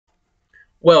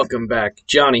Welcome back,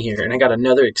 Johnny here, and I got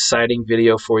another exciting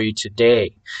video for you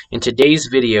today. In today's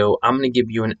video, I'm going to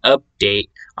give you an update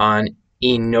on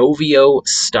Inovio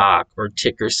stock, or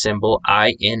ticker symbol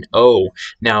INO.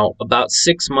 Now, about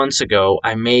 6 months ago,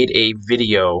 I made a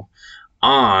video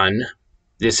on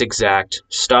this exact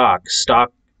stock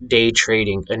day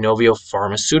trading, Inovio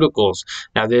Pharmaceuticals.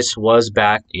 Now, this was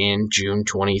back in June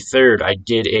 23rd. I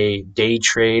did a day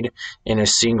trade in a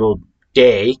single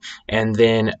day, and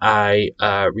then I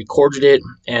recorded it,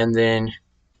 and then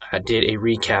I did a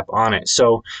recap on it.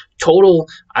 So total,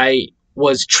 I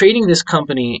was trading this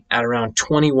company at around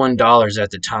 $21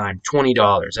 at the time,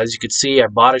 $20. As you can see, I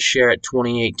bought a share at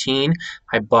 2018,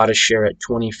 I bought a share at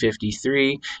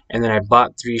 2053, and then I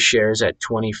bought 3 shares at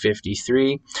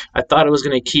 2053. I thought it was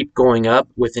going to keep going up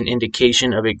with an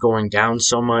indication of it going down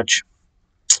so much.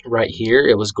 Right here,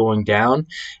 it was going down,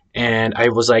 and I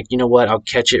was like, you know what, I'll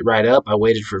catch it right up. I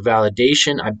waited for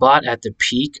validation. I bought at the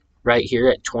peak right here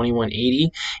at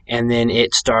 2180, and then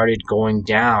it started going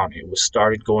down. It was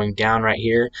started going down right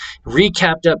here,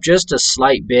 recapped up just a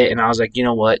slight bit, and I was like, you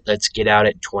know what, let's get out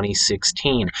at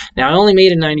 2016. Now, I only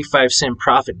made a 95-cent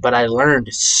profit, but I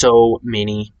learned so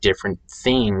many different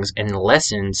things and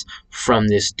lessons from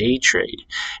this day trade.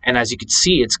 And as you can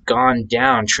see, it's gone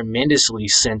down tremendously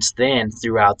since then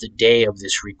throughout the day of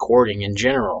this recording in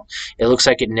general. It looks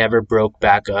like it never broke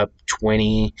back up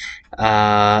 20,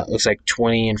 looks like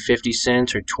 20 and 50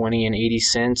 cents or 20 and 80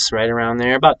 cents, right around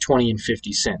there, about 20 and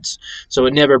 50 cents. So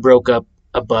it never broke up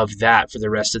above that for the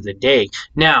rest of the day.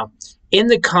 Now, in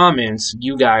the comments,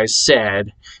 you guys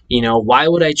said, you know, why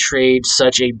would I trade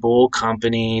such a bull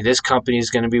company? This company is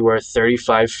going to be worth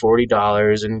 $35,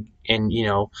 $40 and you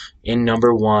know, in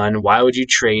number one. Why would you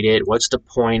trade it? What's the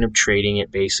point of trading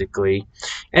it, basically?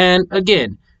 And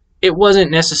again, it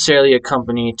wasn't necessarily a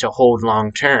company to hold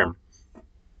long term.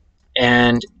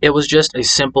 And it was just a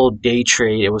simple day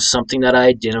trade. It was something that I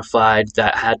identified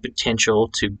that had potential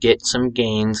to get some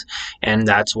gains, and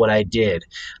that's what I did.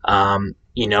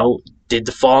 You know, did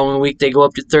the following week they go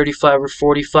up to 35 or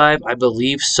 45? I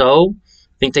believe so.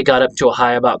 I think they got up to a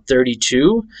high about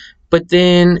 32, but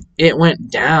then it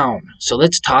went down. So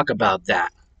let's talk about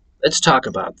that. Let's talk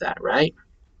about that, right?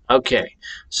 Okay,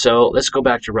 so let's go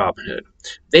back to Robinhood.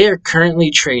 They are currently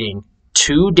trading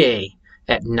today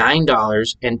at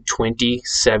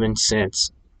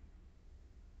 $9.27.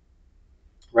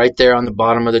 Right there on the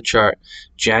bottom of the chart,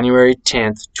 January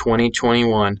 10th,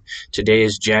 2021. Today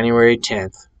is January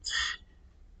 10th.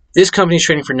 This company is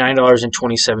trading for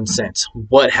 $9.27.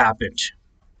 What happened?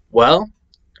 Well,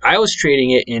 I was trading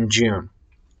it in June.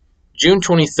 June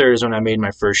 23rd is when I made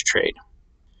my first trade.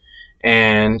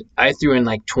 And I threw in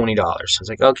like $20. I was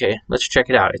like, okay, let's check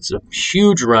it out. It's a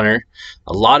huge runner.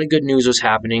 A lot of good news was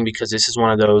happening because this is one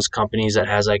of those companies that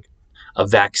has like a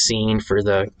vaccine for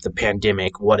the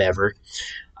pandemic, whatever.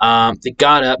 They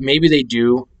got up. Maybe they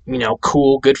do. You know,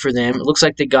 cool, good for them. It looks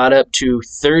like they got up to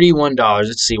 $31.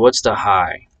 Let's see, what's the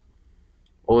high?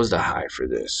 What was the high for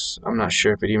this? I'm not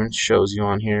sure if it even shows you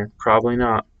on here. Probably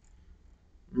not.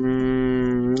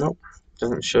 Nope.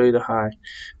 Doesn't show you the high.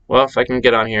 Well, if I can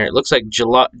get on here, it looks like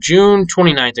June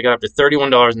 29th, I got up to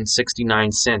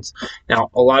 $31.69. Now,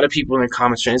 a lot of people in the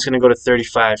comments saying it's going to go to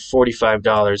 $35,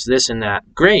 $45, this and that.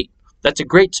 Great. That's a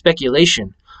great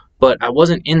speculation. But I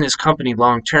wasn't in this company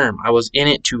long term. I was in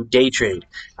it to day trade.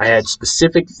 I had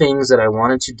specific things that I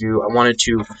wanted to do. I wanted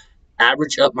to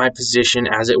average up my position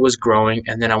as it was growing,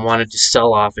 and then I wanted to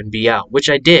sell off and be out, which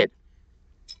I did.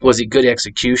 Was it good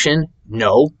execution?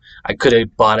 No. I could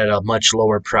have bought at a much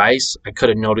lower price. I could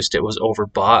have noticed it was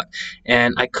overbought,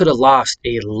 and I could have lost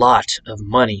a lot of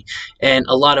money. And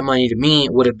a lot of money to me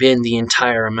would have been the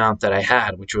entire amount that I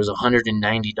had, which was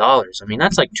 $190. I mean,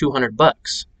 that's like 200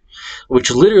 bucks, which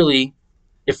literally,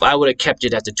 if I would have kept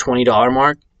it at the $20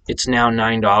 mark, it's now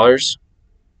 $9.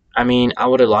 I mean, I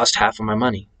would have lost half of my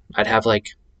money. I'd have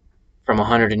like, from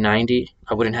 190,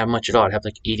 I wouldn't have much at all. I'd have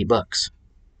like 80 bucks.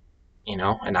 You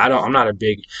know, and I'm not a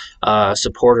big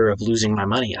supporter of losing my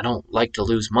money. I don't like to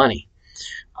lose money.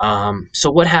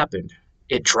 So what happened?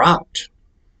 It dropped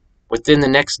within the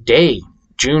next day,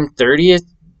 June 30th,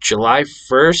 July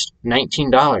 1st,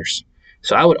 $19.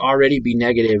 So I would already be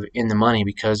negative in the money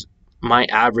because my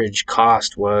average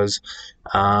cost was,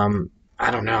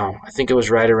 I don't know, I think it was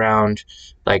right around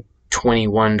like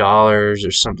 $21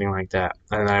 or something like that.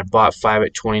 And I bought 5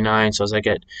 at 29, so I was like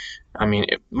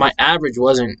my average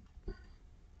wasn't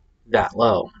that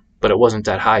low, but it wasn't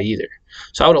that high either.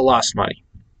 So I would have lost money.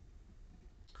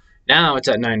 Now it's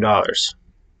at $9.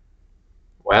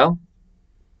 Well,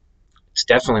 it's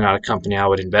definitely not a company I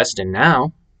would invest in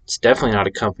now. It's definitely not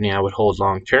a company I would hold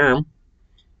long term.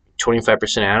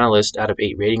 25% analysts out of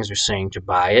 8 ratings are saying to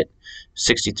buy it.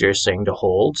 63 are saying to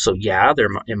hold. So yeah,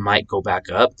 it might go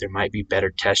back up. There might be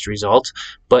better test results.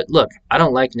 But look, I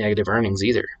don't like negative earnings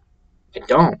either. I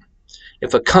don't.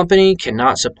 If a company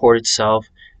cannot support itself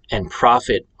and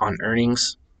profit on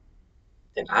earnings,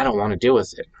 then I don't want to deal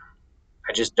with it.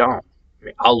 I just don't. I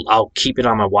mean, I'll keep it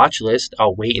on my watch list.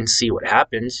 I'll wait and see what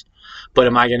happens. But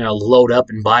am I going to load up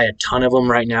and buy a ton of them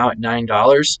right now at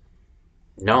 $9?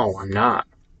 No, I'm not.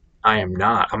 I am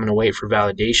not. I'm going to wait for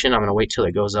validation. I'm going to wait till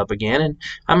it goes up again, and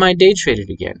I might day trade it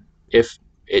again if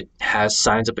it has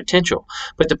signs of potential.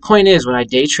 But the point is, when I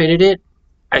day traded it,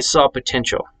 I saw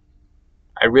potential.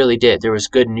 I really did. There was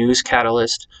good news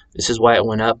catalyst. This is why it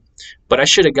went up. But I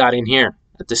should have got in here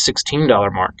at the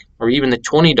 $16 mark, or even the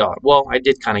 $20. Well, I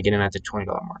did kind of get in at the $20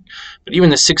 mark. But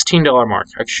even the $16 mark,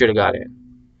 I should have got in.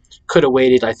 Could have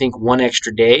waited, I think, one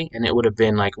extra day, and it would have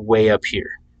been like way up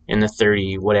here in the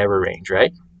 30 whatever range,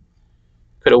 right?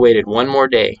 Could have waited one more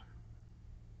day,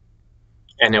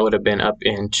 and it would have been up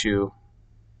into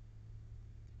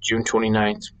June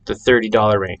 29th, the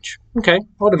 $30 range. Okay, I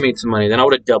would have made some money then. I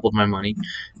would have doubled my money.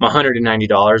 My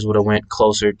 $190 would have went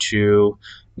closer to,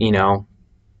 you know,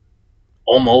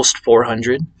 almost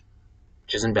 400,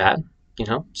 which isn't bad. You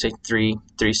know, say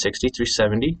 360,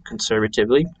 370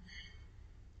 conservatively.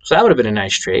 So that would have been a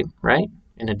nice trade, right?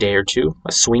 In a day or two,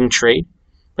 a swing trade.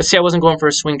 But see, I wasn't going for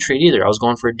a swing trade either. I was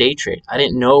going for a day trade. I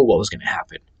didn't know what was going to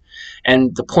happen.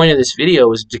 And the point of this video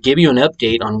is to give you an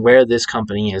update on where this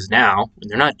company is now.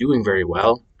 They're not doing very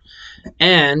well.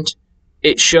 And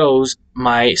it shows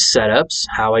my setups,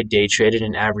 how I day traded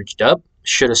and averaged up.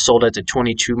 Should have sold at the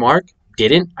 22 mark.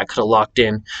 Didn't. I could have locked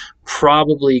in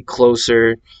probably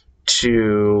closer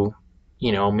to,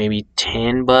 you know, maybe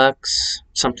 $10,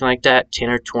 something like that, 10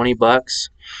 or 20 bucks,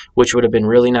 which would have been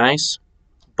really nice.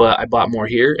 But I bought more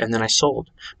here, and then I sold.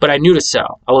 But I knew to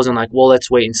sell. I wasn't like, well, let's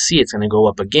wait and see. It's going to go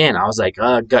up again. I was like,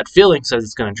 gut feeling says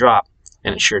it's going to drop,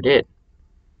 and it sure did.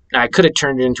 Now, I could have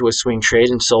turned it into a swing trade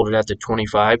and sold it at the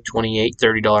 $25, $28,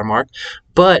 $30 mark.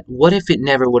 But what if it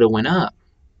never would have went up?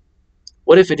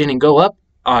 What if it didn't go up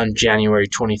on January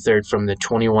 23rd from the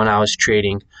 21 I was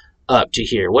trading up to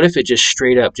here? What if it just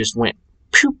straight up just went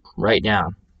poof, right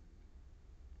down?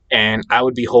 And I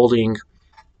would be holding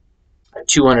a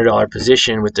 $200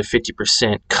 position with the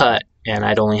 50% cut, and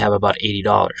I'd only have about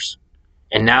 $80.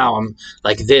 And now I'm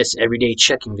like this every day,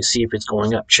 checking to see if it's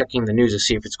going up, checking the news to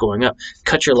see if it's going up.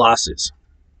 Cut your losses.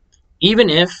 Even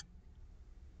if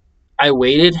I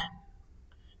waited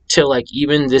till like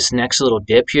even this next little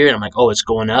dip here, and I'm like, oh, it's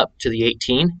going up to the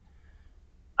 18,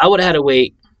 I would have had to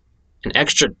wait an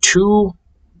extra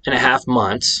 2.5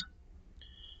 months,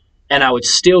 and I would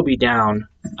still be down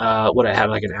what I had,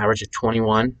 like an average of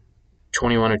 21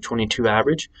 or 22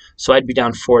 average. So I'd be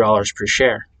down $4 per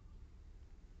share.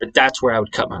 But that's where I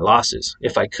would cut my losses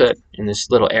if I could, in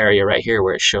this little area right here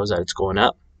where it shows that it's going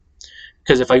up.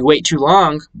 Because if I wait too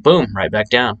long, boom, right back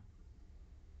down.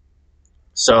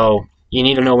 So you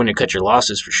need to know when to cut your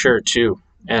losses for sure too.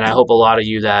 And I hope a lot of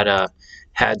you that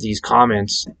had these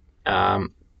comments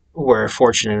were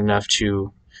fortunate enough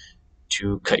to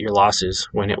cut your losses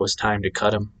when it was time to cut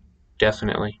them.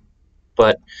 Definitely.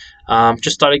 But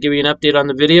just thought I'd give you an update on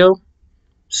the video.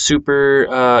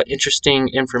 Super interesting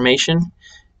information.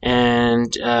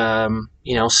 And,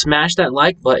 you know, smash that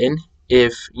like button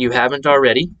if you haven't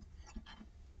already.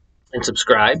 And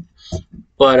subscribe.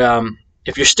 But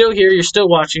if you're still here, you're still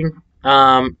watching,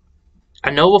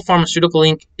 Inovio Pharmaceutical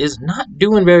Inc. is not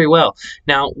doing very well.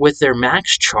 Now, with their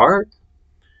max chart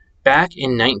back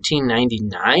in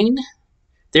 1999,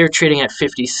 they were trading at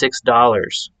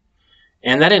 $56.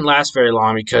 And that didn't last very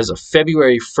long because of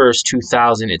February 1st,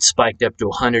 2000, it spiked up to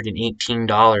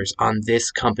 $118 on this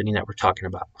company that we're talking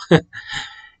about.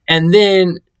 And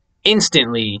then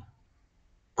instantly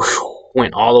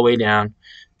went all the way down,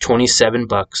 27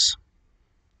 bucks,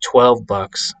 12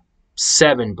 bucks,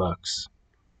 7 bucks,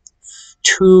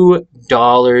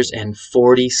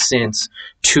 $2.40,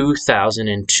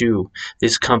 2002.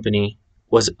 This company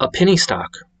was a penny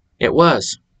stock. It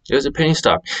was. It was a penny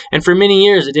stock. And for many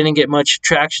years, it didn't get much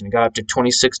traction. It got up to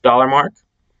 $26 mark.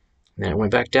 And then it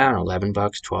went back down, 11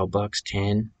 bucks, 12 bucks,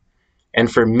 10. And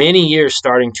for many years,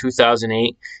 starting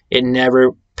 2008, it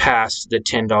never passed the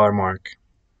 $10 mark.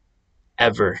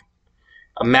 Ever.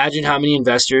 Imagine how many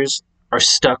investors are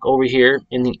stuck over here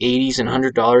in the 80s and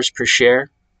 $100 per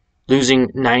share, losing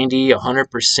 90,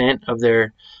 100% of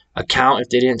their account if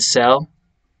they didn't sell.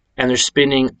 And they're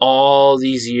spending all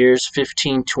these years,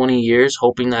 15, 20 years,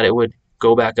 hoping that it would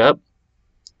go back up.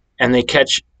 And they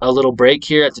catch a little break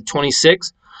here at the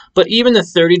 26. But even the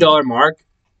 $30 mark,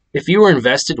 if you were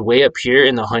invested way up here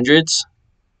in the hundreds,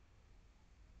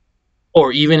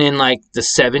 or even in like the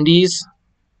 70s,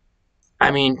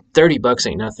 I mean, $30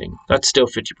 ain't nothing. That's still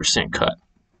 50% cut.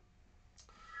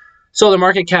 So the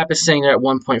market cap is saying they're at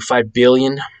 1.5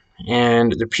 billion,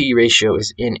 and their P ratio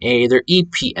is NA. Their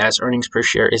EPS, earnings per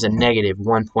share, is a negative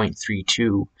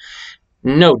 1.32.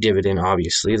 No dividend,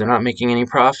 obviously. They're not making any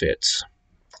profits.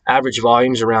 Average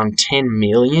volume's around 10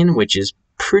 million, which is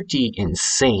pretty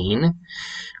insane.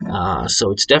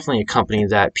 So it's definitely a company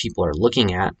that people are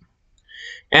looking at.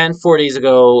 And 4 days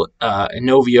ago,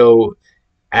 Inovio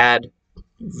ad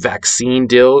vaccine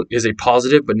deal is a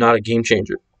positive but not a game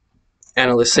changer.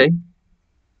 Analysts say,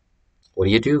 what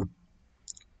do you do?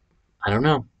 I don't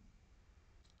know.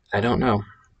 I don't know.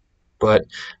 But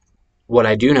what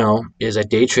I do know is I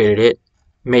day traded it,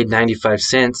 made 95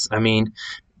 cents. I mean,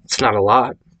 it's not a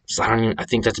lot. So I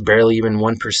think that's barely even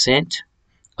 1%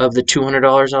 of the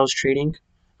 $200 I was trading.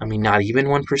 I mean, not even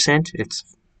 1%.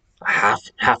 It's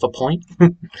half a point.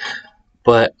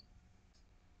 But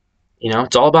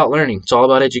it's all about learning. It's all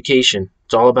about education.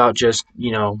 It's all about just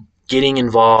getting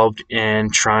involved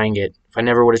and trying it. If I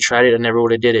never would have tried it, I never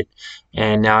would have did it.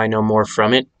 And now I know more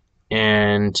from it,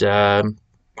 and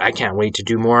I can't wait to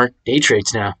do more day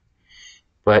trades now.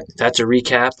 But that's a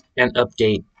recap and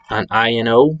update on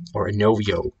INO, or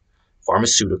Inovio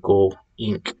Pharmaceutical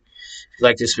Inc. If you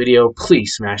like this video,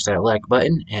 please smash that like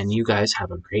button, and you guys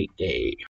have a great day.